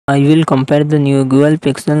I will compare the new Google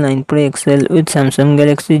Pixel 9 Pro XL with Samsung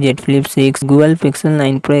Galaxy Z Flip 6. Google Pixel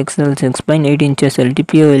 9 Pro XL 6.8 inches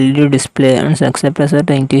LTPO LED display and success ratio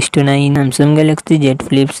 20:9. Samsung Galaxy Z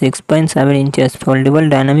Flip 6.7 inches foldable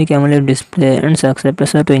dynamic AMOLED display and success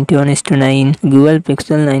ratio 21:9. Google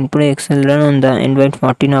Pixel 9 Pro XL run on the Android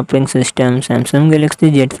 14 operating system. Samsung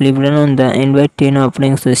Galaxy Z Flip run on the Android 10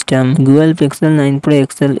 operating system. Google Pixel 9 Pro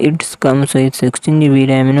XL it comes with 16GB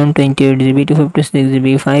RAM and 28GB to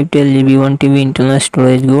 56GB, 512GB, 1TB internal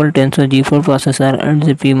storage. Google Tensor G4 processor,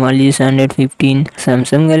 8GB Mali 115.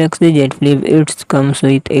 Samsung Galaxy Z Flip it comes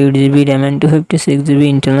with 8GB RAM and 256GB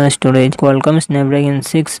internal storage. Qualcomm Snapdragon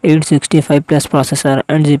 6 865 Plus processor,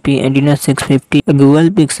 8GB Adreno 650. Google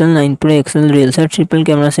Pixel 9 Pro XL real set triple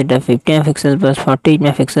camera setup, 50MP plus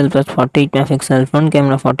 48MP plus 48MP, front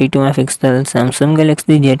camera 42MP. Samsung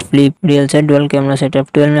Galaxy Z Flip real set dual camera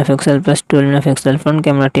setup, 12MP plus 12MP, front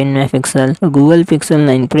camera 10MP. Google Pixel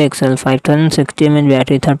 9 Pro XL 5060mAh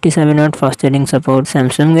battery, 37W fast charging support.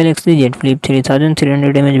 Samsung Galaxy Z Flip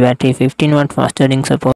 3300mAh battery, 15W fast charging support.